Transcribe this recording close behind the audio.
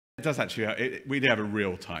It does actually. We do have a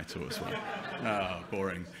real title as well. Oh,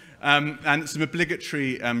 boring. And some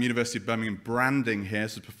obligatory University of Birmingham branding here.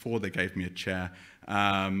 This is before they gave me a chair.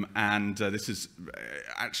 This is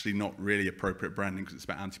actually not really appropriate branding because it's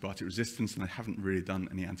about antibiotic resistance, and I haven't really done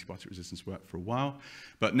any antibiotic resistance work for a while.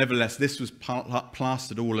 But nevertheless, this was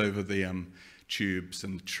plastered all over the tubes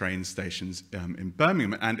and train stations in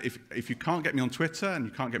Birmingham. And if you can't get me on Twitter and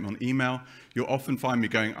you can't get me on email, you'll often find me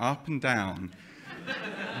going up and down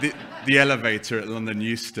the elevator at London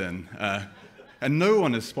Euston. And no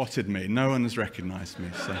one has spotted me. No one has recognized me.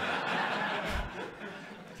 So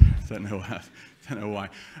don't know why.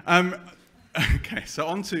 Okay, so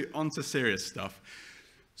on to serious stuff.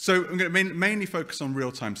 So I'm going to mainly focus on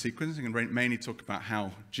real-time sequencing and mainly talk about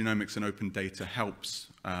how genomics and open data helps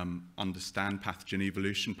understand pathogen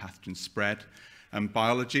evolution, pathogen spread, and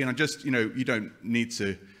biology. And I just, you don't need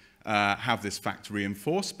to have this fact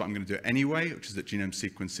reinforced, but I'm going to do it anyway, which is that genome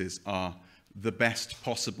sequences are the best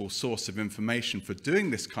possible source of information for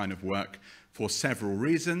doing this kind of work for several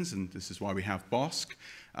reasons. And this is why we have BOSC,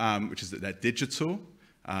 which is that they're digital.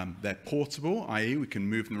 They're portable, i.e. we can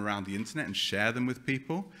move them around the internet and share them with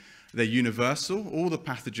people. They're universal. All the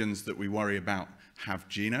pathogens that we worry about have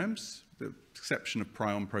genomes, the exception of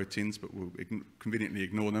prion proteins, but we'll conveniently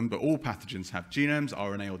ignore them. But all pathogens have genomes,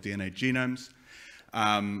 RNA or DNA genomes.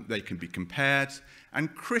 They can be compared,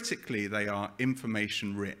 and critically, they are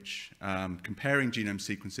information-rich. Comparing genome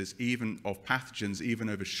sequences, even of pathogens, even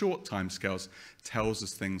over short timescales, tells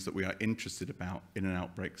us things that we are interested about in an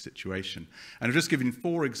outbreak situation. And I've just given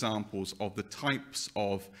 4 examples of the types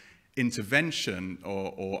of intervention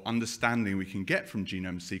or understanding we can get from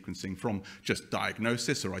genome sequencing, from just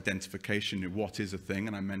diagnosis or identification of what is a thing,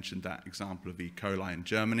 and I mentioned that example of E. coli in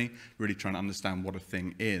Germany, really trying to understand what a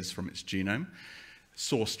thing is from its genome.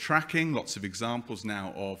 Source tracking, lots of examples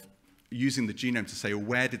now of using the genome to say,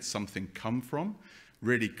 where did something come from?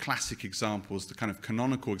 Really classic examples, the kind of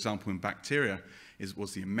canonical example in bacteria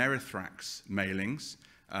was the Amerithrax mailings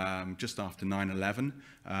just after 9/11,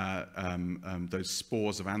 those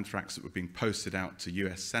spores of anthrax that were being posted out to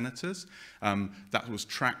US senators. That was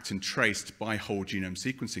tracked and traced by whole genome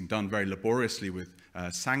sequencing, done very laboriously with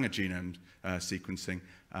Sanger genome sequencing,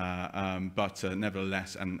 but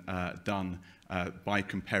nevertheless done by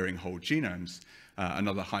comparing whole genomes.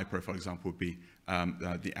 Another high-profile example would be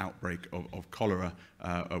the outbreak of cholera,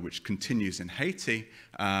 which continues in Haiti,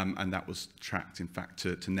 and that was tracked, in fact,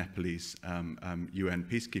 to Nepalese UN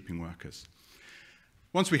peacekeeping workers.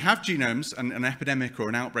 Once we have genomes and an epidemic or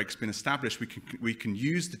an outbreak has been established, we can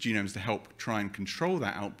use the genomes to help try and control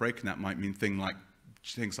that outbreak, and that might mean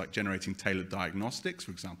things like generating tailored diagnostics,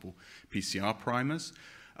 for example, PCR primers.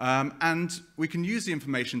 And we can use the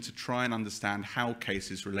information to try and understand how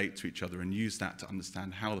cases relate to each other and use that to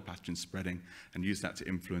understand how the pathogen's spreading and use that to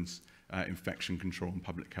influence infection control and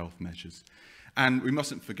public health measures. And we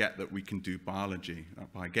mustn't forget that we can do biology.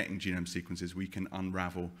 By getting genome sequences, we can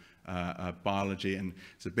unravel biology, and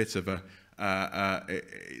it's a bit of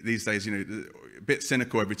these days, a bit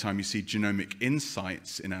cynical every time you see genomic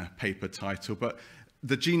insights in a paper title, but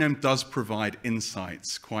the genome does provide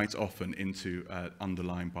insights quite often into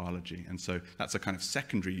underlying biology, and so that's a kind of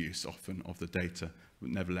secondary use often of the data, but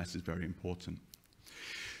nevertheless is very important.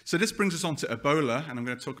 So this brings us on to Ebola, and I'm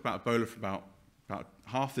going to talk about Ebola for about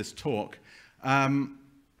half this talk.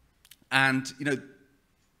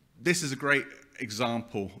 This is a great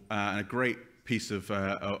example and a great piece of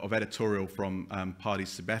editorial from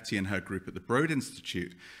Pardis Sabeti and her group at the Broad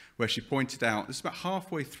Institute, where she pointed out, this is about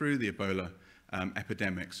halfway through the Ebola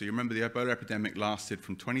epidemic. So you remember the Ebola epidemic lasted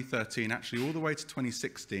from 2013 actually all the way to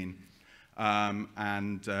 2016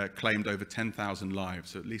 and claimed over 10,000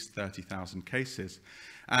 lives, so at least 30,000 cases.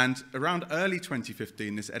 And around early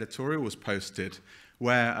 2015, this editorial was posted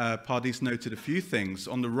where Pardis noted a few things.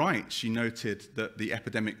 On the right, she noted that the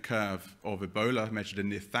epidemic curve of Ebola, measured in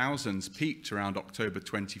the thousands, peaked around October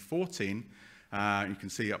 2014. You can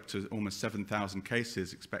see up to almost 7,000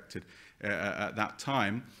 cases expected at that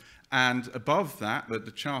time. And above that,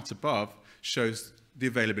 the chart above shows the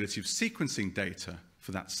availability of sequencing data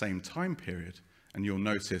for that same time period. And you'll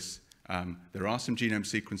notice there are some genome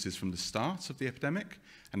sequences from the start of the epidemic,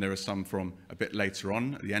 and there are some from a bit later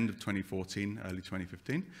on, at the end of 2014, early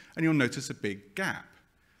 2015. And you'll notice a big gap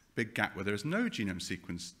where there is no genome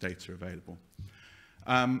sequence data available.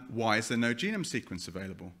 Why is there no genome sequence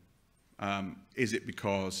available? Is it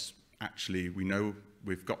because actually we know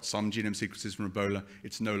we've got some genome sequences from Ebola,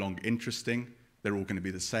 it's no longer interesting, they're all going to be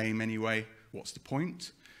the same anyway, what's the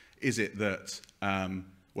point? Is it that,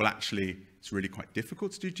 well, actually, it's really quite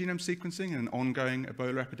difficult to do genome sequencing in an ongoing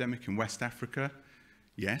Ebola epidemic in West Africa?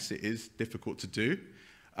 Yes, it is difficult to do.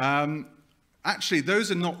 Actually,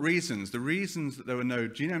 those are not reasons. The reasons that there were no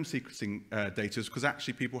genome sequencing data is because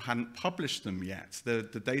actually people hadn't published them yet. The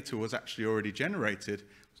data was actually already generated,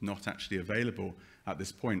 was not actually available at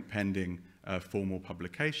this point pending formal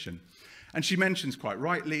publication. And she mentions quite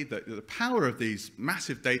rightly that the power of these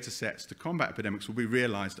massive data sets to combat epidemics will be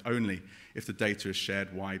realized only if the data is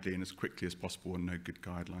shared widely and as quickly as possible, and no good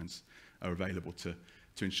guidelines are available to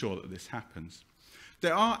ensure that this happens.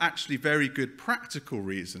 There are actually very good practical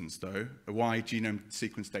reasons, though, why genome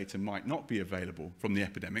sequence data might not be available from the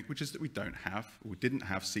epidemic, which is that we didn't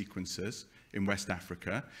have sequencers in West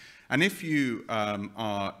Africa. And if you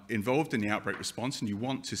are involved in the outbreak response and you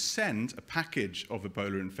want to send a package of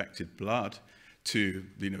Ebola-infected blood to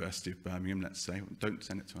the University of Birmingham, let's say, don't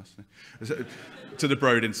send it to us, to the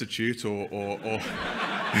Broad Institute or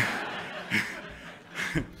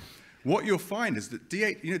what you'll find is that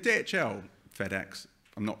DHL, FedEx,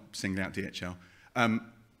 I'm not singling out DHL, are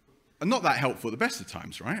not that helpful at the best of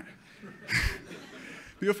times, right?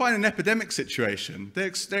 But you'll find in an epidemic situation, they're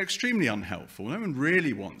extremely unhelpful. No one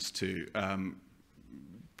really wants to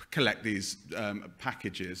collect these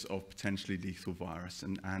packages of potentially lethal virus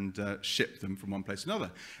and ship them from one place to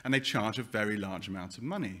another. And they charge a very large amount of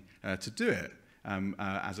money to do it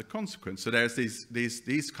as a consequence. So there's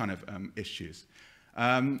these kind of issues.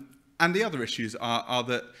 And the other issues are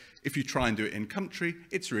that if you try and do it in country,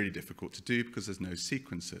 it's really difficult to do because there's no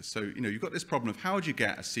sequencers. So, you've got this problem of how do you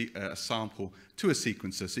get a sample to a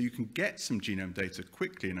sequencer so you can get some genome data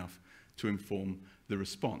quickly enough to inform the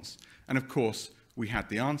response. And of course, we had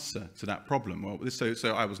the answer to that problem. Well,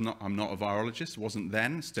 I'm not a virologist, wasn't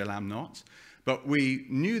then, still am not. But we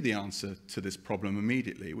knew the answer to this problem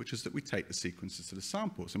immediately, which is that we take the sequencers to the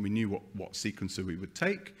samples. And we knew what sequencer we would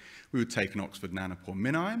take. We would take an Oxford nanopore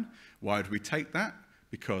MinION. Why would we take that?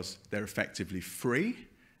 Because they're effectively free.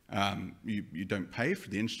 You don't pay for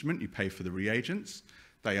the instrument, you pay for the reagents.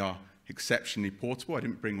 They are exceptionally portable. I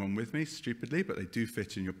didn't bring one with me, stupidly, but they do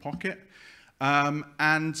fit in your pocket.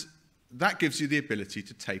 And that gives you the ability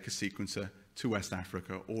to take a sequencer to West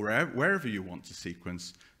Africa or wherever you want to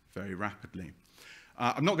sequence very rapidly.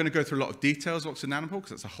 I'm not going to go through a lot of details of Oxford nanopore because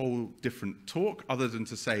that's a whole different talk, other than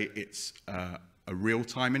to say it's a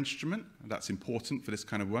real-time instrument. That's important for this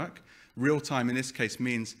kind of work. Real-time in this case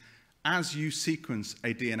means as you sequence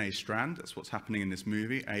a DNA strand, that's what's happening in this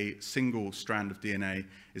movie, a single strand of DNA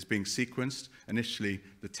is being sequenced. Initially,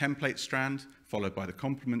 the template strand, followed by the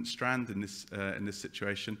complement strand in this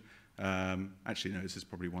situation. Actually, no, this is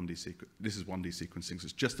probably 1D this is 1D sequencing, so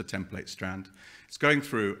it's just a template strand. It's going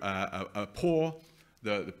through a pore.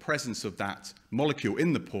 The presence of that molecule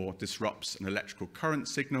in the pore disrupts an electrical current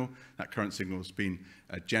signal. That current signal has been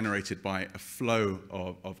generated by a flow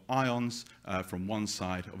of ions from one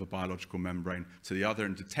side of a biological membrane to the other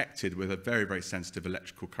and detected with a very, very sensitive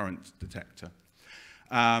electrical current detector.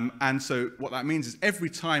 And so what that means is every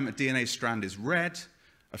time a DNA strand is read,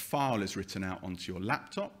 a file is written out onto your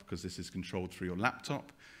laptop, because this is controlled through your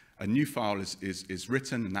laptop. A new file is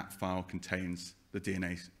written, and that file contains the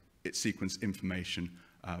DNA sequence information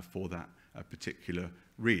for that particular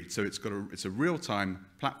read. So it's a real-time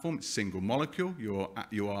platform. It's single molecule.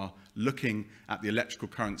 You are looking at the electrical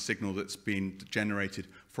current signal that's been generated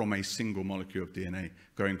from a single molecule of DNA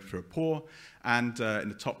going through a pore. And in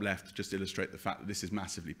the top left, just illustrate the fact that this is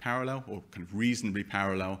massively parallel, or kind of reasonably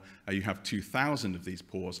parallel. You have 2,000 of these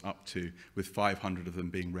pores up to, with 500 of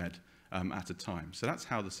them being read at a time. So that's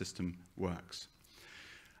how the system works.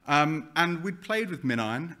 And we'd played with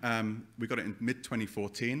MinION. We got it in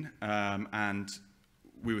mid-2014, and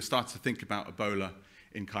we were starting to think about Ebola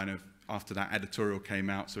in kind of, after that editorial came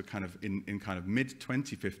out, so kind of in kind of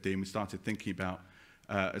mid-2015, we started thinking about,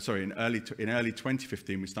 in early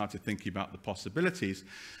 2015, we started thinking about the possibilities.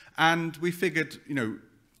 And we figured,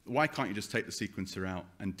 why can't you just take the sequencer out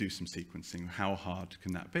and do some sequencing? How hard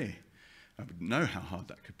can that be? I wouldn't know how hard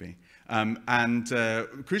that could be.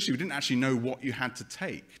 Crucially, we didn't actually know what you had to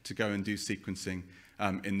take to go and do sequencing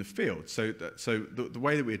in the field. So the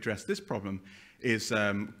way that we addressed this problem is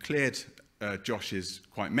cleared Josh's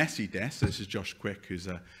quite messy desk. So this is Josh Quick, who's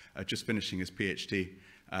just finishing his PhD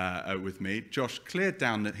with me. Josh cleared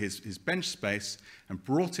down his bench space and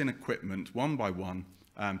brought in equipment one by one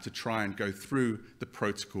to try and go through the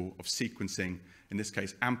protocol of sequencing, in this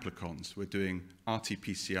case, amplicons. We're doing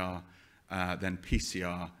RT-PCR, then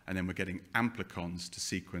PCR, and then we're getting amplicons to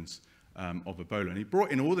sequence of Ebola. And he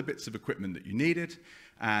brought in all the bits of equipment that you needed,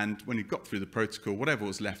 and when he got through the protocol, whatever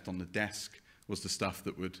was left on the desk was the stuff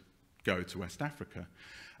that would go to West Africa.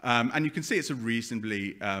 And you can see it's a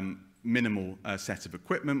reasonably minimal set of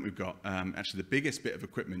equipment. We've got actually the biggest bit of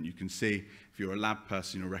equipment you can see, if you're a lab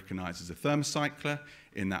person, you'll recognize as a thermocycler.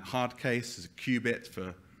 In that hard case, there's a qubit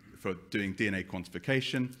for doing DNA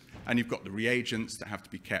quantification. And you've got the reagents that have to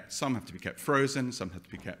be kept. Some have to be kept frozen, some have to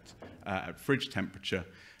be kept at fridge temperature.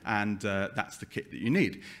 And that's the kit that you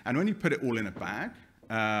need. And when you put it all in a bag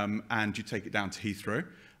and you take it down to Heathrow,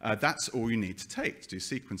 that's all you need to take to do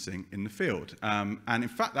sequencing in the field. And in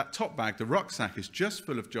fact, that top bag, the rucksack, is just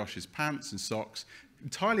full of Josh's pants and socks,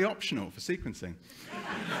 entirely optional for sequencing.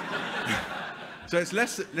 So it's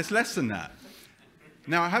less than that.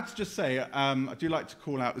 Now, I have to just say, I do like to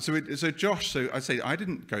call out, so Josh, so I say I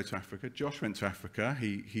didn't go to Africa. Josh went to Africa.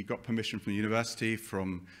 He got permission from the university,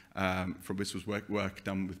 from this was work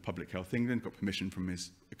done with Public Health England, got permission from his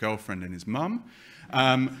girlfriend and his mum.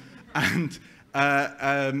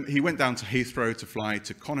 He went down to Heathrow to fly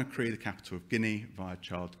to Conakry, the capital of Guinea, via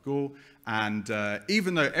Charles de Gaulle. And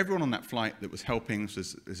even though everyone on that flight that was helping,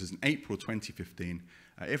 this is in April 2015,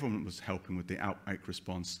 everyone was helping with the outbreak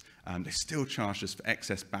response, they still charged us for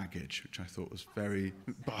excess baggage, which I thought was very,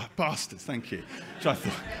 bastards, thank you. Which I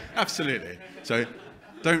thought, absolutely. So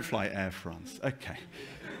don't fly Air France. Okay.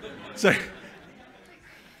 So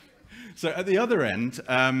at the other end,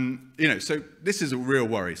 so this is a real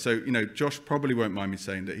worry. So, Josh probably won't mind me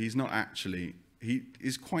saying that he's not actually, he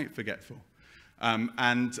is quite forgetful.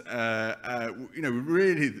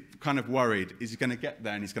 Really kind of worried, is he going to get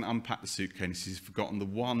there and he's going to unpack the suitcase, he's forgotten the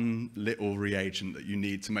one little reagent that you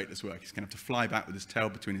need to make this work. He's going to have to fly back with his tail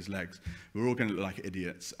between his legs. We're all going to look like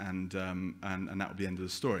idiots, and that will be the end of the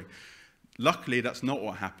story. Luckily, that's not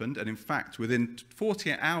what happened, and in fact, within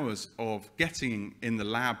 48 hours of getting in the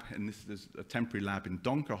lab, and this is a temporary lab in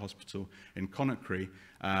Donker Hospital in Conakry,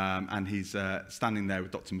 and he's standing there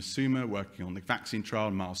with Dr. Masuma working on the vaccine trial,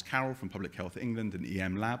 and Miles Carroll from Public Health England and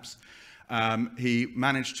EM Labs. He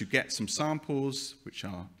managed to get some samples which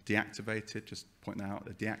are deactivated, just point that out,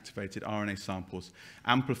 they're deactivated RNA samples,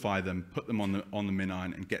 amplify them, put them on the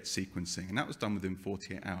MinION and get sequencing. And that was done within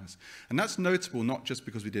 48 hours. And that's notable not just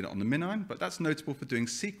because we did it on the MinION, but that's notable for doing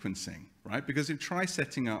sequencing, right? Because if you try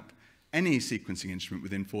setting up any sequencing instrument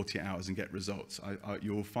within 48 hours and get results,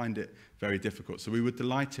 you will find it very difficult. So we were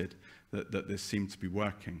delighted that this seemed to be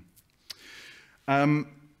working.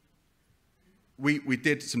 We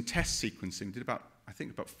did some test sequencing, did about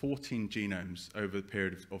 14 genomes over the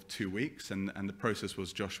period of 2 weeks, and the process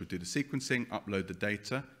was Josh would do the sequencing, upload the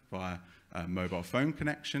data via a mobile phone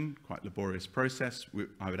connection, quite laborious process.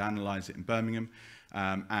 I would analyze it in Birmingham,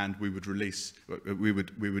 and we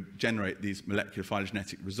would generate these molecular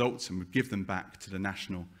phylogenetic results and would give them back to the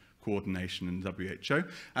national coordination and WHO.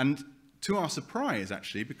 And to our surprise,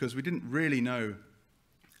 actually, because we didn't really know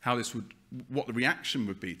what the reaction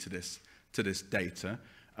would be to this data,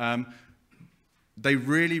 they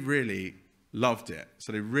really, really loved it.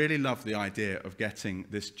 So they really loved the idea of getting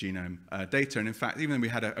this genome data. And in fact, even though we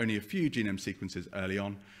had only a few genome sequences early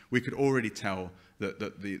on, we could already tell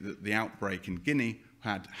that the outbreak in Guinea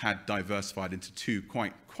had diversified into two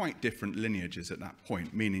quite different lineages at that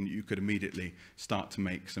point, meaning you could immediately start to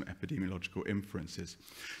make some epidemiological inferences.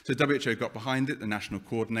 So WHO got behind it. The national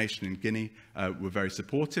coordination in Guinea were very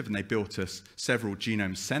supportive, and they built us several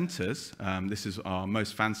genome centers. This is our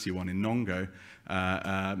most fancy one in Nongo.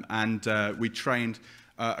 We trained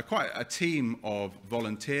quite a team of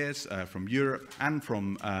volunteers from Europe and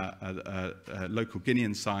from local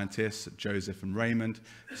Guinean scientists, Joseph and Raymond.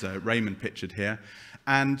 So Raymond pictured here.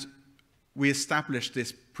 And we established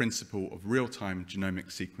this principle of real-time genomic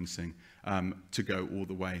sequencing to go all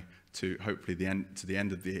the way to hopefully the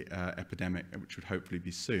end of the epidemic, which would hopefully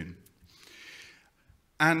be soon.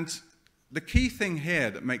 And the key thing here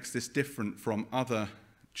that makes this different from other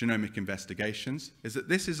genomic investigations is that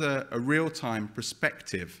this is a real-time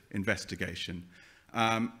prospective investigation.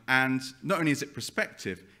 And not only is it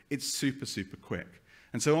prospective, it's super, super quick.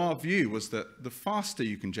 And so our view was that the faster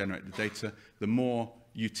you can generate the data, the more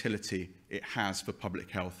utility it has for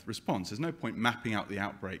public health response. There's no point mapping out the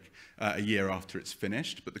outbreak a year after it's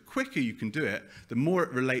finished, but the quicker you can do it, the more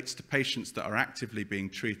it relates to patients that are actively being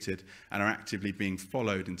treated and are actively being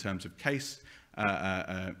followed in terms of case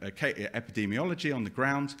epidemiology on the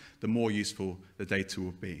ground, the more useful the data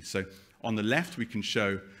will be. So on the left, we can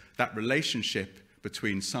show that relationship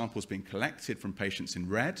between samples being collected from patients in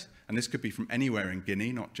red, and this could be from anywhere in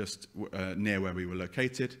Guinea, not just near where we were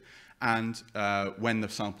located, and when the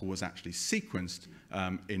sample was actually sequenced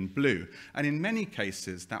in blue. And in many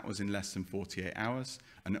cases, that was in less than 48 hours,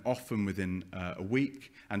 and often within a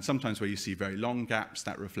week. And sometimes where you see very long gaps,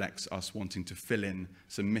 that reflects us wanting to fill in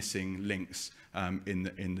some missing links in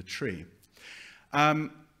the tree.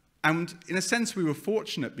 And in a sense, we were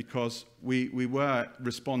fortunate because we were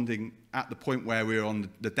responding at the point where we were on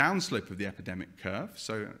the downslope of the epidemic curve,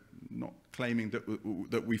 so not claiming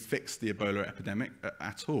that we fixed the Ebola epidemic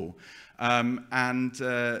at all.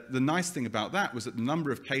 The nice thing about that was that the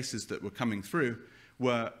number of cases that were coming through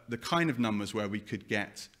were the kind of numbers where we could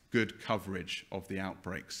get good coverage of the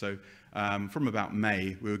outbreak. So from about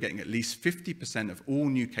May, we were getting at least 50% of all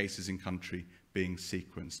new cases in country being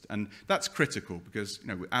sequenced. And that's critical because,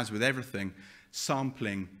 as with everything,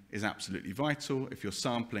 sampling is absolutely vital. If you're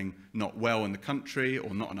sampling not well in the country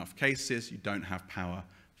or not enough cases, you don't have power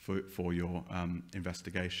for your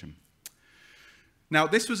investigation. Now,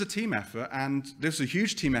 this was a team effort, and this was a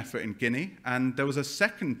huge team effort in Guinea, and there was a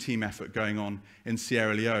second team effort going on in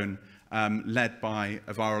Sierra Leone, led by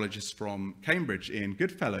a virologist from Cambridge, Ian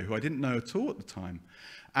Goodfellow, who I didn't know at all at the time.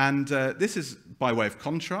 And this is by way of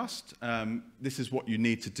contrast. This is what you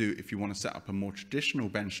need to do if you want to set up a more traditional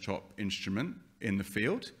benchtop instrument in the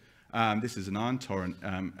field. This is an ion torrent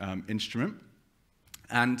instrument.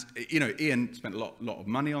 And, Ian spent a lot of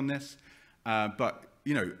money on this, but,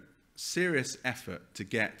 serious effort to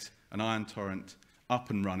get an ion torrent up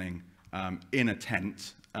and running in a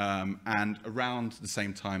tent and around the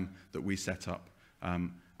same time that we set up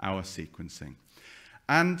our sequencing.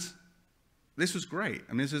 And this was great.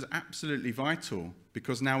 I mean, this is absolutely vital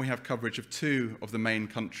because now we have coverage of 2 of the main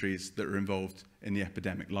countries that are involved in the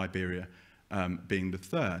epidemic, Liberia being the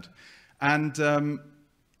third. And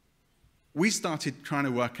we started trying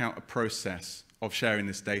to work out a process of sharing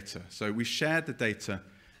this data. So we shared the data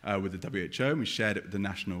with the WHO, and we shared it with the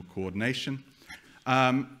national coordination.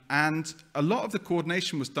 And a lot of the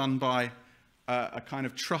coordination was done by a kind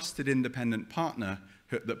of trusted independent partner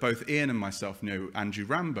that both Ian and myself knew, Andrew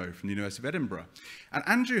Rambo from the University of Edinburgh. And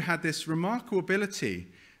Andrew had this remarkable ability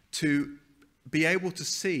to be able to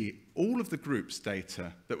see all of the group's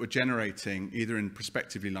data that were generating either in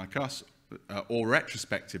prospectively like us or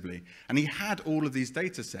retrospectively. And he had all of these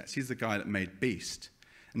data sets. He's the guy that made Beast.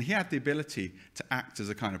 And he had the ability to act as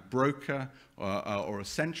a kind of broker or a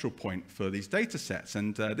central point for these data sets.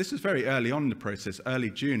 And this was very early on in the process, early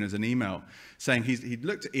June, as an email saying he'd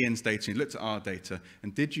looked at Ian's data, he looked at our data,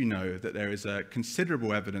 and did you know that there is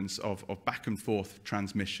considerable evidence of back and forth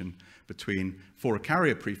transmission between Fora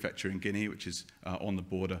Carrier Prefecture in Guinea, which is on the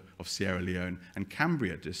border of Sierra Leone, and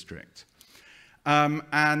Cambria District.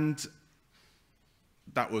 And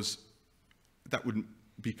that wouldn't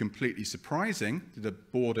be completely surprising. The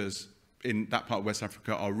borders in that part of West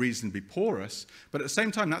Africa are reasonably porous, but at the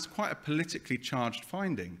same time, that's quite a politically charged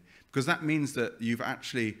finding, because that means that you've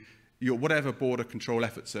actually, whatever border control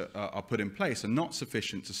efforts are put in place are not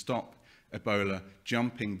sufficient to stop Ebola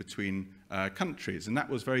jumping between countries. And that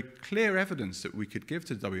was very clear evidence that we could give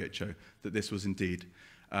to the WHO that this was indeed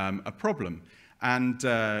a problem. And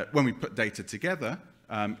when we put data together,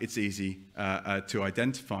 it's easy to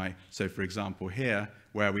identify. So, for example, here,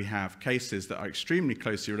 where we have cases that are extremely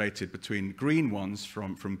closely related between green ones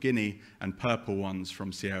from Guinea and purple ones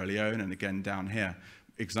from Sierra Leone, and again down here,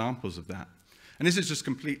 examples of that. And this is just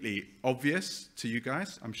completely obvious to you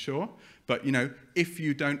guys, I'm sure, but if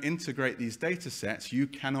you don't integrate these data sets, you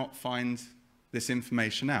cannot find this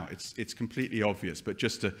information out. It's completely obvious, but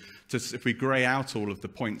just if we grey out all of the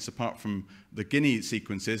points apart from the Guinea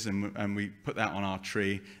sequences and we put that on our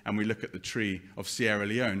tree and we look at the tree of Sierra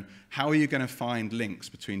Leone, how are you going to find links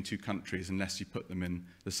between 2 countries unless you put them in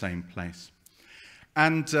the same place?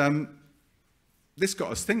 And this got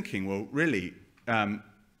us thinking, well, really,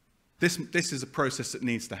 this is a process that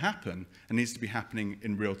needs to happen and needs to be happening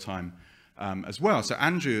in real time as well. So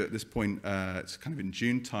Andrew, at this point, it's kind of in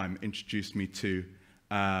June time, introduced me to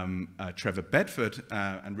Trevor Bedford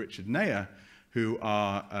and Richard Nair, who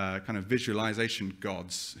are kind of visualization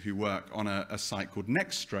gods who work on a site called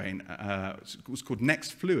NextStrain. It was called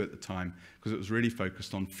NextFlu at the time because it was really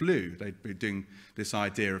focused on flu. They'd be doing this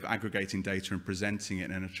idea of aggregating data and presenting it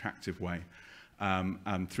in an attractive way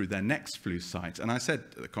through their NextFlu site. And I said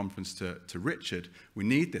at the conference to Richard, we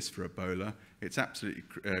need this for Ebola. It's absolutely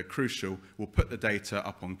crucial. We'll put the data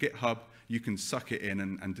up on GitHub. You can suck it in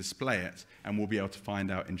and display it, and we'll be able to find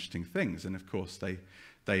out interesting things. And of course,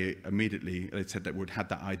 they immediately said that we'd had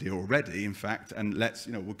that idea already, in fact, and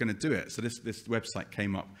we're going to do it. So this website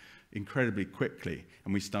came up incredibly quickly,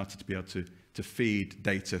 and we started to be able to feed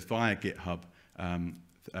data via GitHub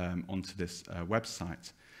onto this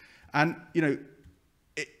website. And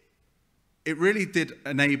it really did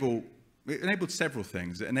enabled several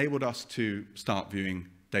things. It enabled us to start viewing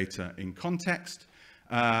data in context,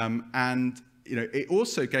 and it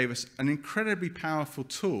also gave us an incredibly powerful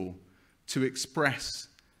tool to express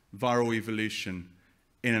viral evolution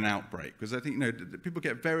in an outbreak, because I think people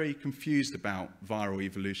get very confused about viral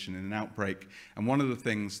evolution in an outbreak, and one of the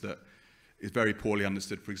things that is very poorly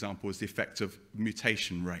understood, for example, is the effect of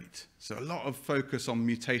mutation rate. So a lot of focus on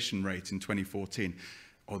mutation rate in 2014.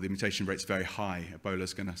 Oh, the mutation rate's very high,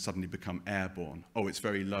 Ebola's going to suddenly become airborne. Oh, it's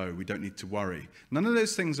very low, we don't need to worry. None of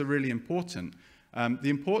those things are really important. The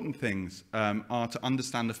important things are to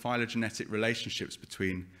understand the phylogenetic relationships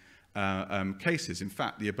between cases. In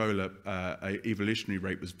fact, the Ebola evolutionary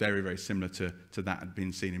rate was very, very similar to that had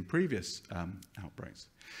been seen in previous outbreaks.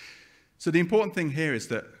 So the important thing here is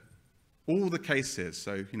that all the cases,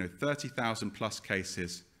 so 30,000 plus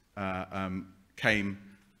cases, came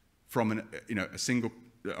from a single,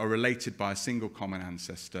 are related by a single common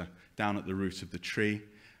ancestor down at the root of the tree.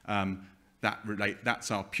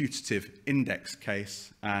 That's our putative index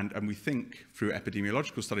case, and we think through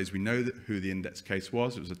epidemiological studies we know who the index case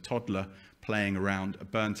was. It was a toddler playing around a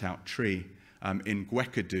burnt-out tree in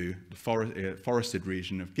Gwekadu, the forested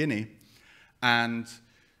region of Guinea, and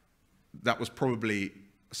that was probably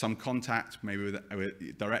some contact, maybe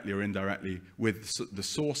directly or indirectly, with the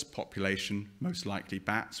source population, most likely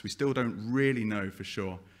bats. We still don't really know for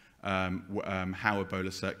sure how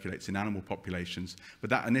Ebola circulates in animal populations, but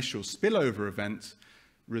that initial spillover event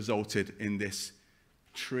resulted in this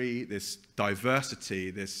tree, this diversity,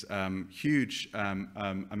 this huge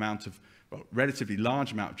amount of, well, relatively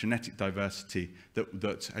large amount of genetic diversity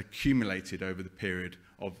that accumulated over the period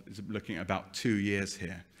of, looking at about 2 years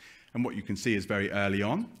here. And what you can see is very early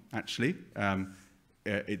on, actually,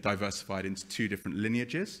 it diversified into 2 different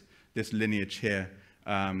lineages. This lineage here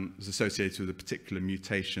was associated with a particular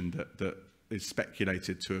mutation that is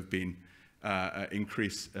speculated to have been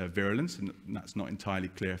increased virulence, and that's not entirely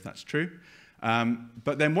clear if that's true.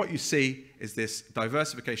 But then what you see is this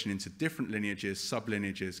diversification into different lineages,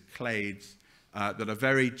 sublineages, clades, that are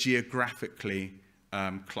very geographically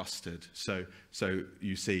clustered. So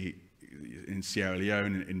you see in Sierra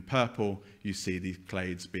Leone, in purple, you see these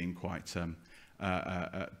clades being quite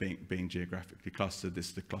being geographically clustered. This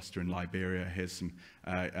is the cluster in Liberia. Here's some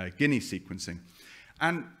Guinea sequencing,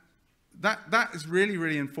 and that is really,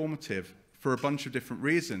 really informative for a bunch of different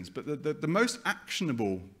reasons. But the most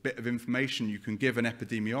actionable bit of information you can give an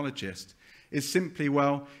epidemiologist is simply,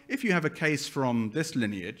 well, if you have a case from this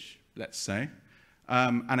lineage, let's say,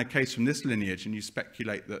 and a case from this lineage, and you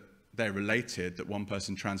speculate that they're related, that one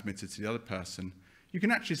person transmitted to the other person, you can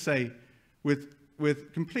actually say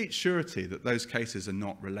with complete surety that those cases are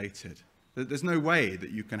not related. There's no way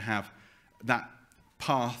that you can have that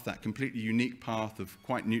path, that completely unique path of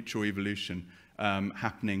quite neutral evolution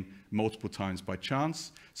happening multiple times by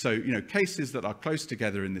chance. So, cases that are close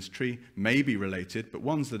together in this tree may be related, but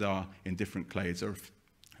ones that are in different clades are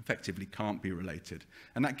effectively can't be related.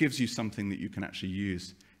 And that gives you something that you can actually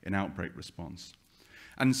use in outbreak response.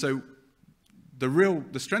 And so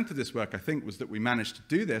the strength of this work, I think, was that we managed to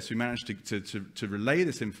do this. We managed to relay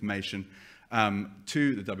this information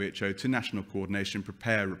to the WHO, to national coordination,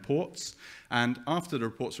 prepare reports. And after the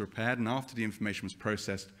reports were prepared and after the information was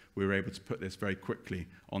processed, we were able to put this very quickly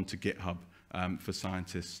onto GitHub for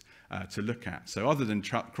scientists to look at. So other than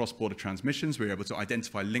cross-border transmissions, we were able to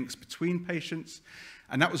identify links between patients.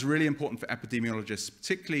 And that was really important for epidemiologists,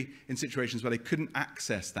 particularly in situations where they couldn't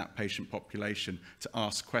access that patient population to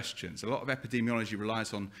ask questions. A lot of epidemiology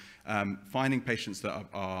relies on finding patients that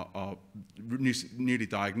are newly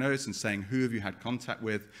diagnosed and saying, who have you had contact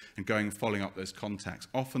with, and going and following up those contacts.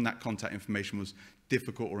 Often that contact information was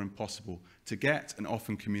difficult or impossible to get, and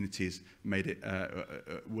often communities made it,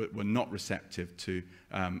 were not receptive to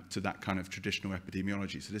that kind of traditional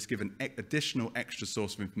epidemiology. So this gives an additional extra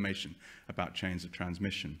source of information about chains of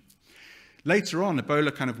transmission. Later on,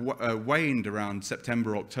 Ebola kind of waned around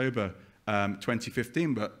September, October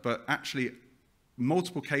 2015, but actually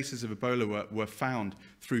multiple cases of Ebola were found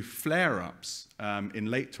through flare-ups in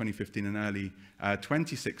late 2015 and early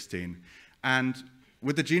 2016. And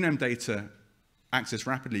with the genome data accessed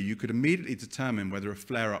rapidly, you could immediately determine whether a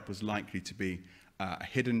flare-up was likely to be a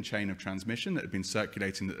hidden chain of transmission that had been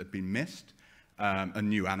circulating that had been missed, a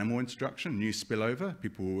new animal introduction, new spillover.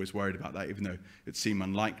 People were always worried about that, even though it seemed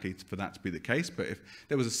unlikely for that to be the case. But if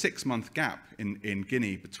there was a 6-month gap in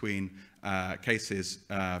Guinea between cases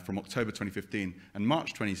from October 2015 and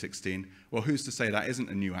March 2016, well, who's to say that isn't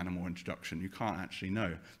a new animal introduction? You can't actually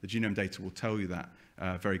know. The genome data will tell you that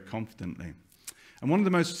very confidently. And one of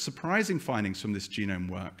the most surprising findings from this genome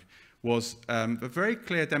work was a very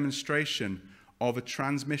clear demonstration of a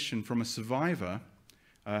transmission from a survivor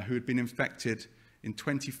who had been infected in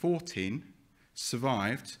 2014,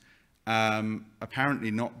 survived,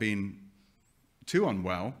 apparently not been too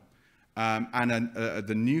unwell, and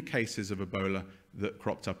the new cases of Ebola that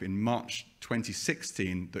cropped up in March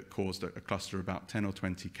 2016 that caused a cluster of about 10 or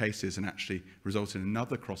 20 cases and actually resulted in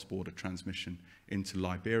another cross-border transmission into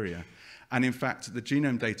Liberia. And in fact, the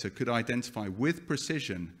genome data could identify with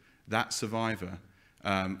precision that survivor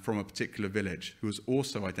from a particular village who was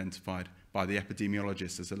also identified by the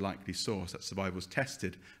epidemiologist as a likely source. That survivor was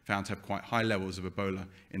tested, found to have quite high levels of Ebola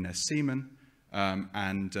in their semen,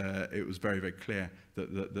 and it was very, very clear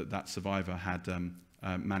that that survivor had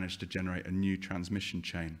managed to generate a new transmission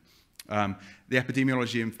chain. The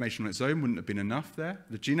epidemiology information on its own wouldn't have been enough there.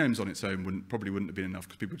 The genomes on its own probably wouldn't have been enough,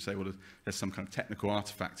 because people would say, well, there's some kind of technical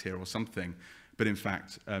artifact here or something. But in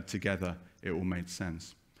fact, together, it all made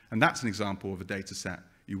sense. And that's an example of a data set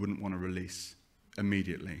you wouldn't want to release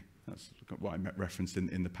immediately. That's what I referenced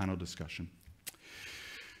in the panel discussion.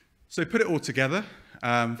 So put it all together.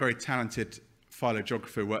 Very talented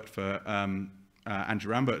phylogeographer, worked for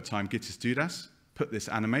Andrew Rambo at the time, Gitis Dudas, put this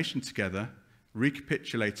animation together,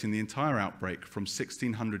 recapitulating the entire outbreak from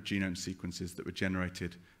 1,600 genome sequences that were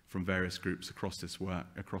generated from various groups across this work,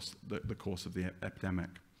 across the course of the epidemic.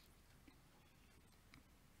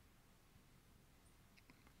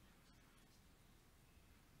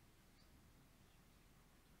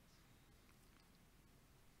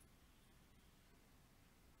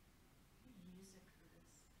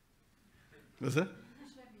 Was it?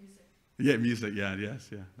 Music. Yeah, music, yeah, yes,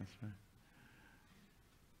 yeah, that's right.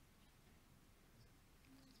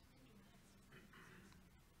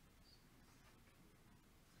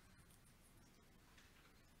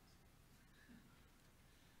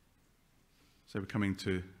 So we're coming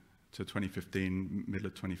to 2015, middle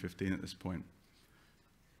of 2015 at this point.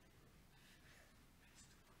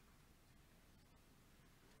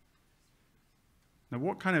 Now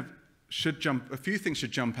what kind of a few things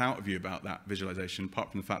should jump out of you about that visualization,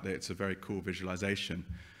 apart from the fact that it's a very cool visualization.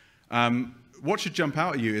 What should jump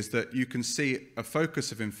out at you is that you can see a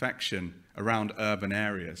focus of infection around urban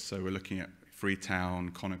areas. So we're looking at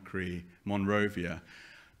Freetown, Conakry, Monrovia.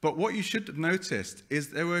 But what you should have noticed is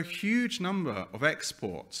there were a huge number of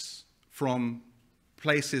exports from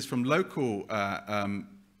places, from local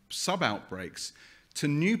sub-outbreaks to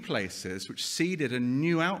new places which seeded a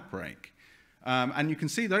new outbreak. And you can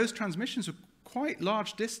see those transmissions are quite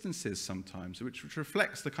large distances sometimes, which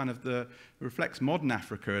reflects reflects modern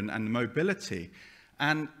Africa and mobility.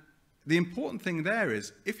 And the important thing there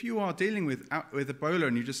is, if you are dealing with Ebola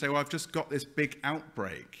and you just say, well, I've just got this big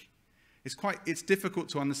outbreak, it's difficult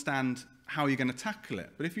to understand how you're going to tackle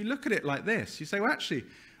it. But if you look at it like this, you say, well, actually,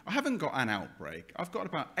 I haven't got an outbreak. I've got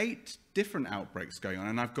about 8 different outbreaks going on,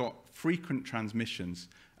 and I've got frequent transmissions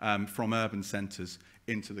from urban centres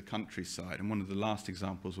into the countryside. And one of the last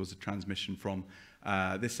examples was a transmission from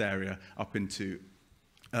this area up into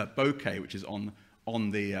Bokeh, which is on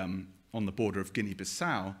the border of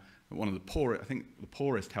Guinea-Bissau, one of the poorest, I think, the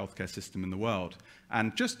poorest healthcare system in the world.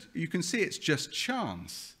 And you can see it's just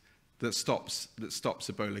chance that stops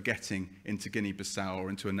Ebola getting into Guinea-Bissau or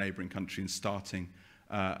into a neighbouring country and starting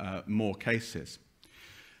more cases.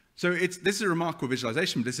 So this is a remarkable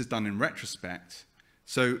visualization, but this is done in retrospect.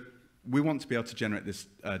 So we want to be able to generate this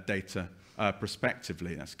data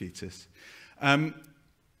prospectively. That's Gitis.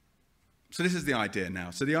 So this is the idea now.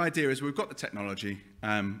 So the idea is we've got the technology,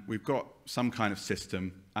 we've got some kind of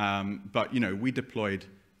system, but we deployed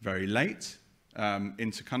very late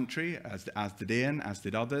into country, as did Ian, as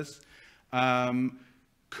did others.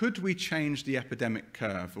 Could we change the epidemic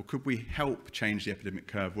curve, or could we help change the epidemic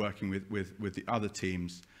curve working with the other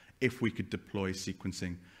teams if we could deploy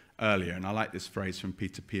sequencing earlier? And I like this phrase from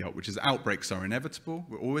Peter Piot, which is outbreaks are inevitable.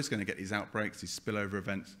 We're always going to get these outbreaks, these spillover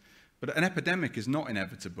events. But an epidemic is not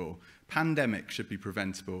inevitable. Pandemic should be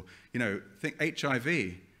preventable. Think HIV,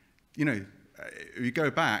 if you go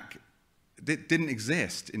back, it didn't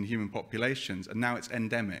exist in human populations, and now it's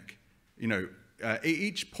endemic. At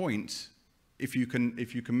each point, if you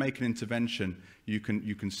can make an intervention, you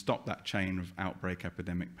can stop that chain of outbreak,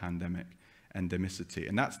 epidemic, pandemic, endemicity.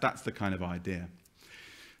 And that's the kind of idea.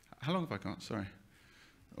 How long have I got? Sorry.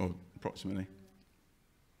 Or approximately.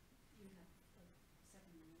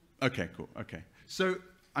 Okay, cool. Okay. So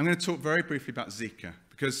I'm going to talk very briefly about Zika,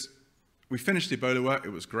 because we finished the Ebola work.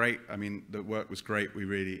 It was great. I mean, the work was great.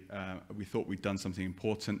 We thought we'd done something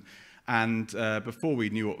important. And before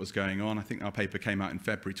we knew what was going on, I think our paper came out in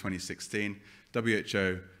February 2016.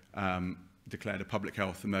 WHO declared a public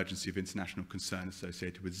health emergency of international concern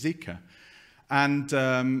associated with Zika. And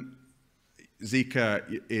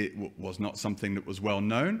Zika, it was not something that was well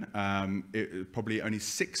known. Probably only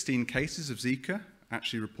 16 cases of Zika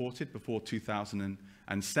actually reported before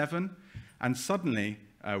 2007. And suddenly,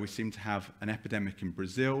 we seem to have an epidemic in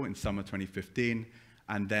Brazil in summer 2015,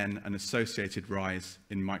 and then an associated rise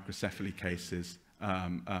in microcephaly cases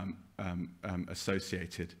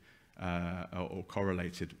associated or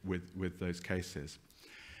correlated with those cases.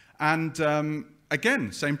 And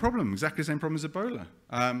again, same problem, exactly the same problem as Ebola.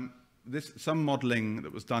 Some modeling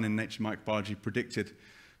that was done in Nature Microbiology predicted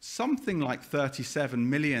something like 37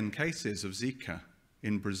 million cases of Zika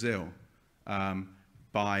in Brazil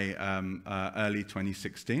by early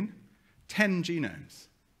 2016. 10 genomes.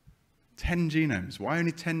 10 genomes. Why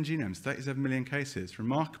only 10 genomes? 37 million cases.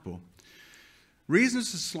 Remarkable.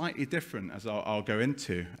 Reasons are slightly different, as I'll go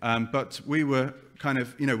into, but we were kind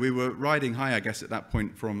of, we were riding high, I guess, at that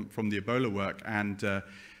point from the Ebola work, and the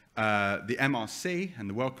MRC and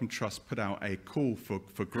the Wellcome Trust put out a call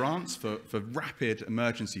for grants for rapid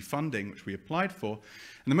emergency funding, which we applied for.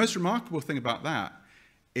 And the most remarkable thing about that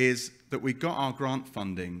is that we got our grant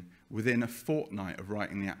funding within a fortnight of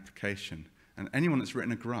writing the application. And anyone that's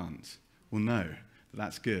written a grant will know that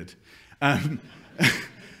that's good.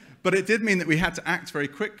 But it did mean that we had to act very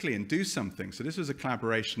quickly and do something. So this was a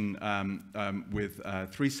collaboration with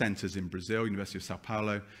 3 centers in Brazil, University of Sao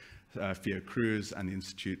Paulo, Fiocruz, and the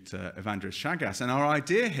Institute Evandro Chagas. And our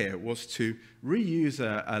idea here was to reuse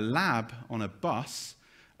a lab on a bus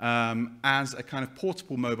as a kind of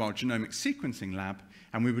portable mobile genomic sequencing lab,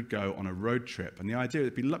 and we would go on a road trip. And the idea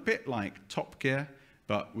would be a bit like Top Gear,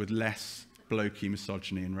 but with less blokey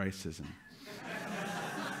misogyny and racism.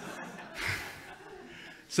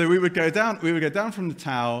 So we would go down from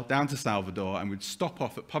Natal down to Salvador, and we'd stop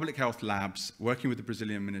off at public health labs working with the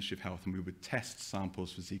Brazilian Ministry of Health, and we would test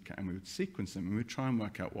samples for Zika, and we would sequence them, and we would try and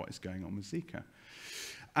work out what is going on with Zika.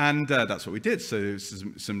 And that's what we did. So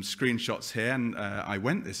some screenshots here, and I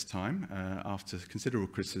went this time, after considerable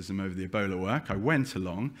criticism over the Ebola work, I went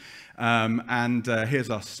along, and here's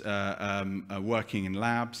us working in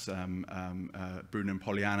labs, Bruno and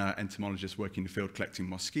Poliana, entomologists working in the field collecting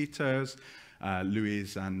mosquitoes,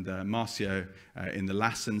 Luis and Marcio in the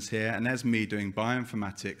lessons here, and there's me doing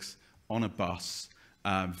bioinformatics on a bus,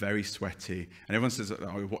 very sweaty. And everyone says that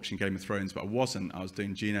I was watching Game of Thrones, but I wasn't. I was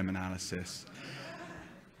doing genome analysis.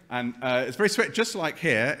 And it's very sweaty, just like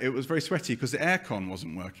here, it was very sweaty because the aircon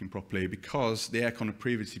wasn't working properly because the aircon had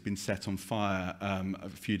previously been set on fire a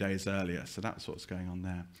few days earlier. So that's what's going on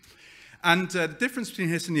there. And the difference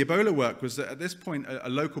between this and the Ebola work was that at this point, a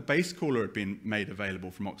local base caller had been made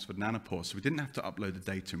available from Oxford Nanopore, so we didn't have to upload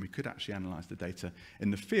the data, and we could actually analyze the data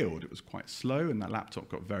in the field. It was quite slow, and that laptop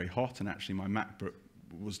got very hot, and actually my MacBook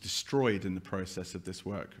was destroyed in the process of this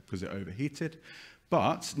work because it overheated.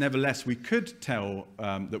 But nevertheless, we could tell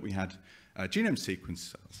that we had genome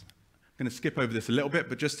sequences. I'm going to skip over this a little bit,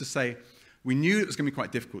 but just to say, we knew it was going to be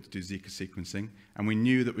quite difficult to do Zika sequencing, and we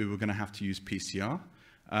knew that we were going to have to use PCR.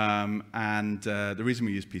 The reason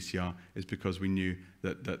we use PCR is because we knew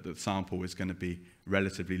that the sample was going to be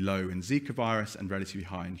relatively low in Zika virus and relatively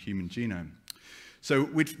high in human genome. So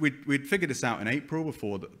we'd figured this out in April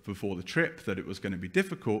before the trip, that it was going to be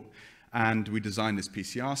difficult, and we designed this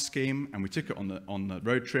PCR scheme, and we took it on the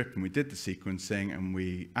road trip, and we did the sequencing, and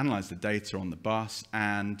we analyzed the data on the bus,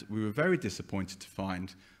 and we were very disappointed to find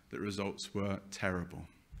that the results were terrible.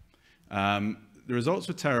 The results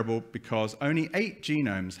were terrible because only 8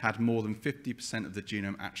 genomes had more than 50% of the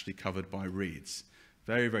genome actually covered by reads.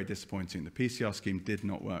 Very, very disappointing. The PCR scheme did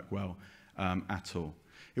not work well at all.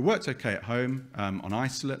 It worked okay at home on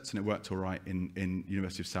isolates, and it worked all right in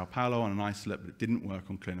University of Sao Paulo on an isolate, but it didn't work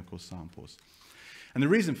on clinical samples. And the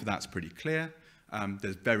reason for that's pretty clear.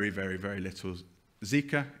 There's very, very, very little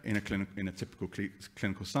Zika in a typical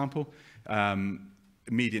clinical sample.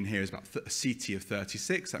 Median here is about a CT of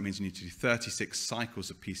 36. That means you need to do 36 cycles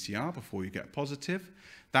of PCR before you get positive.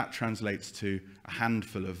 That translates to a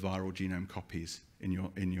handful of viral genome copies in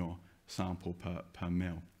your sample per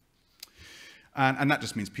mil. And that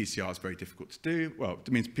just means PCR is very difficult to do. Well,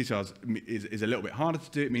 it means PCR is a little bit harder to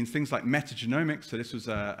do. It means things like metagenomics. So this was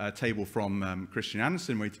a table from Christian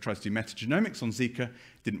Andersen where he tried to do metagenomics on Zika.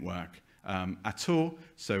 It didn't work at all.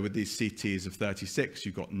 So with these CTs of 36,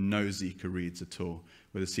 you got no Zika reads at all.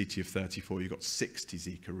 With a CT of 34, you got 60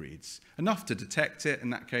 Zika reads. Enough to detect it in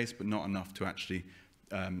that case, but not enough to actually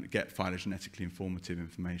get phylogenetically informative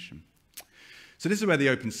information. So this is where the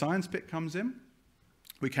open science bit comes in.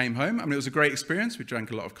 We came home. I mean, it was a great experience. We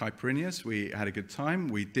drank a lot of caipirinhas. We had a good time.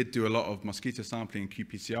 We did do a lot of mosquito sampling and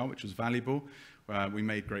qPCR, which was valuable. We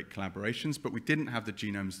made great collaborations, but we didn't have the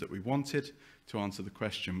genomes that we wanted to answer the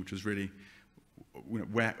question, which was really,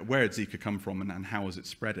 where had Zika come from and how was it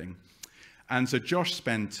spreading? And so Josh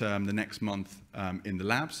spent the next month in the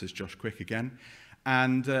lab, so it's Josh Quick again,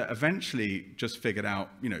 and eventually just figured out,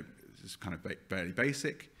 it's kind of very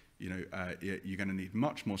basic. you're going to need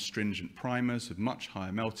much more stringent primers with much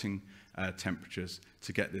higher melting temperatures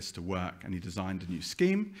to get this to work. And he designed a new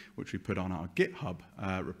scheme, which we put on our GitHub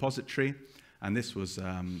repository. And this was,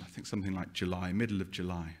 I think, something like July, middle of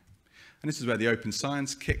July. And this is where the open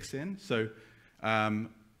science kicks in. So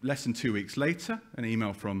less than 2 weeks later, an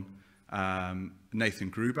email from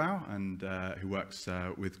Nathan Grubau, and who works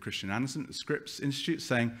with Christian Andersen at the Scripps Institute,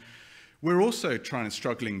 saying, we're also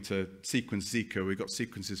struggling to sequence Zika. We've got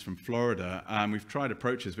sequences from Florida. We've tried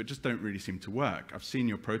approaches, but just don't really seem to work. I've seen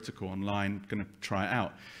your protocol online, going to try it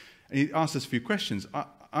out. And he asked us a few questions.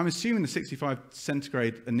 I'm assuming the 65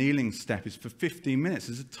 centigrade annealing step is for 15 minutes.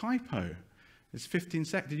 There's a typo. It's 15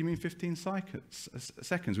 seconds. Did you mean 15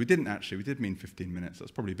 seconds? We didn't actually. We did mean 15 minutes.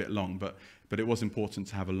 That's probably a bit long, but it was important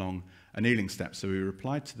to have a long annealing step, so we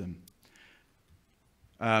replied to them.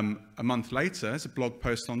 A month later, there's a blog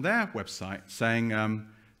post on their website saying,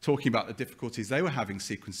 talking about the difficulties they were having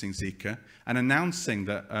sequencing Zika and announcing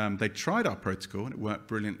that they tried our protocol and it worked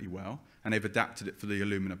brilliantly well, and they've adapted it for the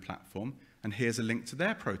Illumina platform. And here's a link to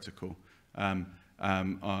their protocol,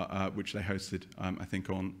 which they hosted, I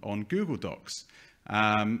think, on Google Docs.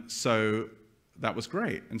 So that was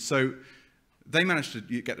great. And so they managed to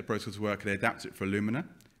get the protocol to work. They adapted it for Illumina.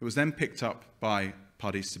 It was then picked up by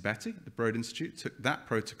Pardis Sabeti at the Broad Institute, took that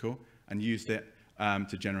protocol and used it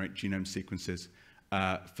to generate genome sequences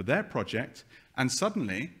for their project. And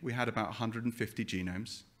suddenly, we had about 150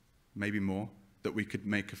 genomes, maybe more, that we could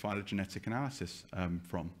make a phylogenetic analysis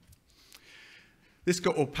from. This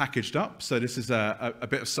got all packaged up. So this is a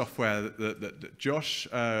bit of software that Josh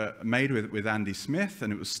made with Andy Smith,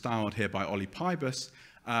 and it was styled here by Ollie Pybus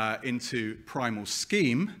into Primal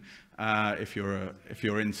Scheme. If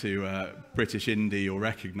you're into British indie or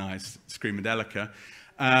recognised Screamadelica.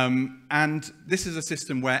 And this is a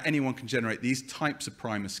system where anyone can generate these types of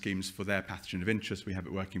primer schemes for their pathogen of interest. We have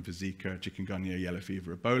it working for Zika, chikungunya, yellow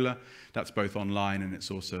fever, Ebola. That's both online, and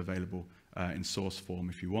it's also available in source form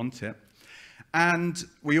if you want it. And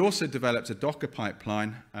we also developed a Docker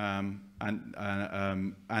pipeline, and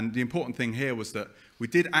the important thing here was that we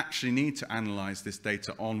did actually need to analyze this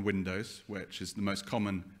data on Windows, which is the most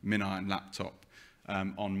common MinION laptop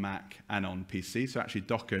on Mac and on PC. So actually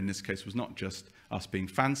Docker in this case was not just us being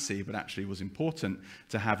fancy, but actually was important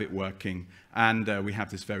to have it working. And we have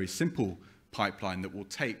this very simple pipeline that will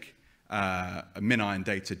take MinION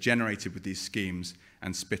data generated with these schemes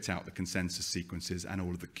and spit out the consensus sequences and all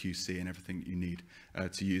of the QC and everything that you need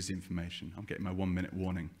to use the information. I'm getting my 1 minute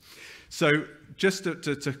warning. So just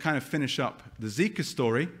to kind of finish up the Zika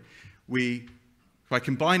story, by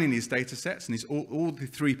combining these data sets, and all the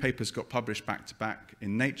 3 papers got published back to back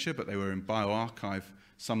in Nature, but they were in bioRxiv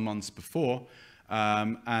some months before,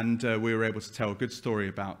 and we were able to tell a good story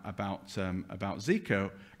about Zika.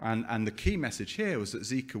 And the key message here was that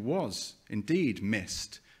Zika was indeed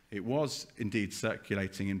missed. It was indeed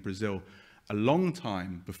circulating in Brazil a long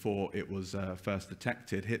time before it was first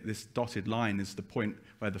detected. This dotted line is the point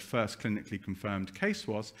where the first clinically confirmed case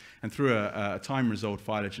was. And through a time-resolved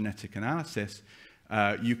phylogenetic analysis,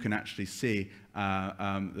 you can actually see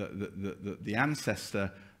the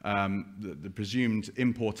ancestor, the presumed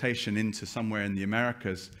importation into somewhere in the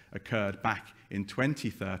Americas occurred back in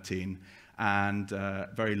 2013. And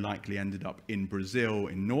very likely ended up in Brazil,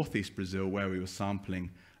 in northeast Brazil, where we were sampling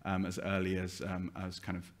as early as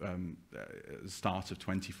kind of the start of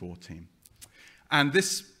 2014. And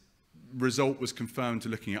this result was confirmed to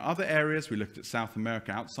looking at other areas. We looked at South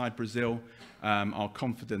America outside Brazil. Our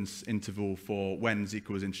confidence interval for when Zika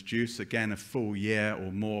was introduced, again, a full year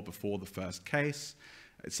or more before the first case.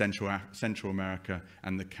 Central America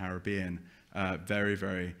and the Caribbean, very,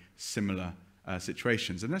 very similar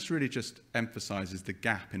situations. And this really just emphasizes the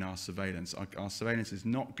gap in our surveillance. Our surveillance is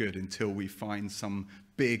not good until we find some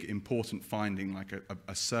big important finding like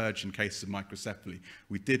a surge in cases of microcephaly.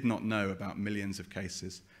 We did not know about millions of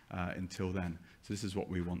cases until then. So this is what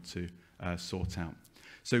we want to sort out.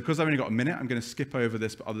 So because I've only got a minute, I'm going to skip over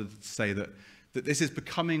this, but other than to say that this is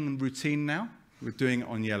becoming routine now. We're doing it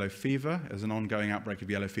on yellow fever. There's an ongoing outbreak of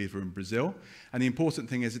yellow fever in Brazil. And the important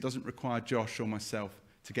thing is it doesn't require Josh or myself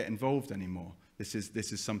to get involved anymore. This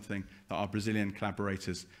is something that our Brazilian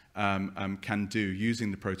collaborators can do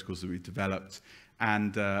using the protocols that we've developed.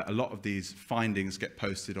 And a lot of these findings get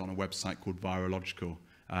posted on a website called Virological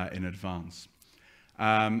in advance.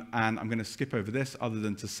 And I'm going to skip over this other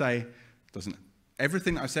than to say,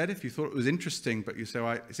 everything I said, if you thought it was interesting, but you say,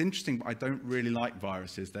 well, it's interesting, but I don't really like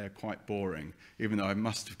viruses, they're quite boring, even though I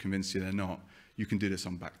must have convinced you they're not. You can do this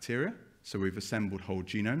on bacteria. So we've assembled whole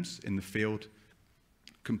genomes in the field,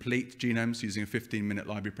 complete genomes using a 15-minute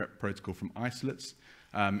library prep protocol from isolates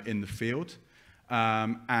in the field.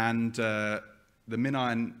 The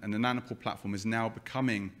MinION and the nanopore platform is now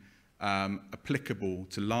becoming applicable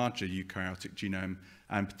to larger eukaryotic genome,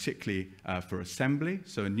 and particularly for assembly.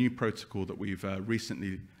 So a new protocol that we've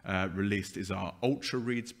recently released is our Ultra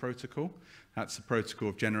Reads protocol. That's the protocol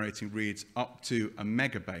of generating reads up to a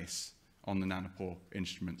megabase on the nanopore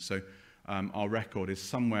instrument. So our record is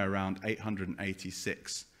somewhere around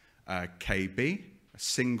 886 KB, a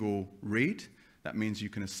single read. That means you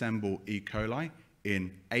can assemble E. coli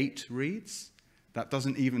in 8 reads. That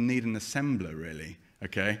doesn't even need an assembler, really,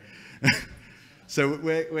 okay? So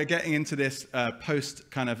we're getting into this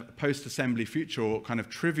post-assembly future, or kind of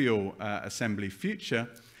trivial assembly future,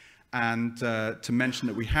 and to mention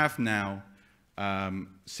that we have now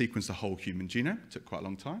sequenced the whole human genome. It took quite a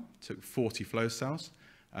long time. It took 40 flow cells.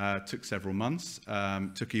 Took several months.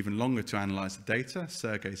 Took even longer to analyze the data.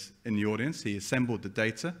 Sergey's in the audience. He assembled the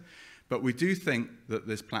data. But we do think that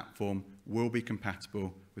this platform will be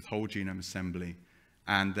compatible with whole genome assembly,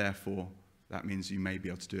 and therefore that means you may be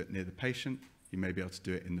able to do it near the patient, you may be able to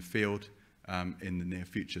do it in the field in the near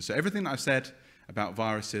future. So everything that I've said about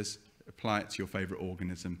viruses, apply it to your favorite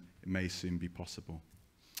organism. It may soon be possible.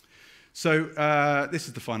 So this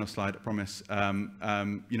is the final slide, I promise.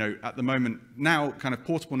 You know, at the moment, now kind of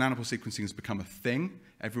portable nanopore sequencing has become a thing.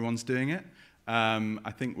 Everyone's doing it.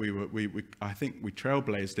 I think we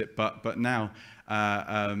trailblazed it, but now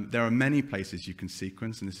there are many places you can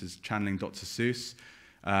sequence, and this is channeling Dr. Seuss.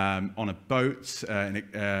 On a boat,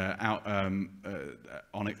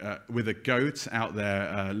 with a goat out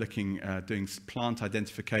there doing plant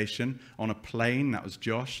identification. On a plane, that was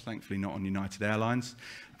Josh, thankfully not on United Airlines.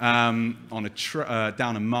 Down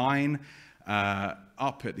a mine,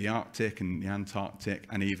 up at the Arctic and the Antarctic,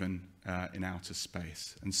 and even in outer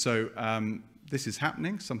space. And so this is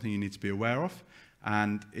happening, something you need to be aware of,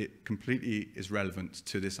 and it completely is relevant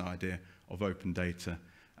to this idea of open data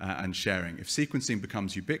and sharing. If sequencing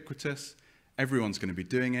becomes ubiquitous, everyone's going to be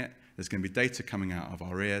doing it. There's going to be data coming out of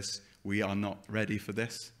our ears. We are not ready for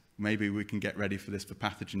this. Maybe we can get ready for this for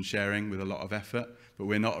pathogen sharing with a lot of effort, but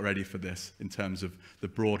we're not ready for this in terms of the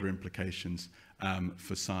broader implications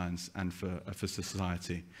for science and for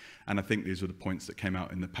society. And I think these were the points that came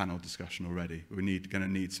out in the panel discussion already. We're going to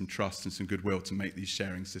need some trust and some goodwill to make these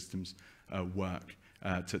sharing systems work,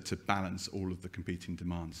 to balance all of the competing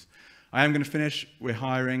demands. I am going to finish. We're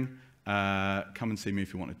hiring. Come and see me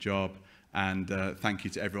if you want a job. And thank you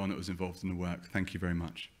to everyone that was involved in the work. Thank you very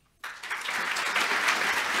much.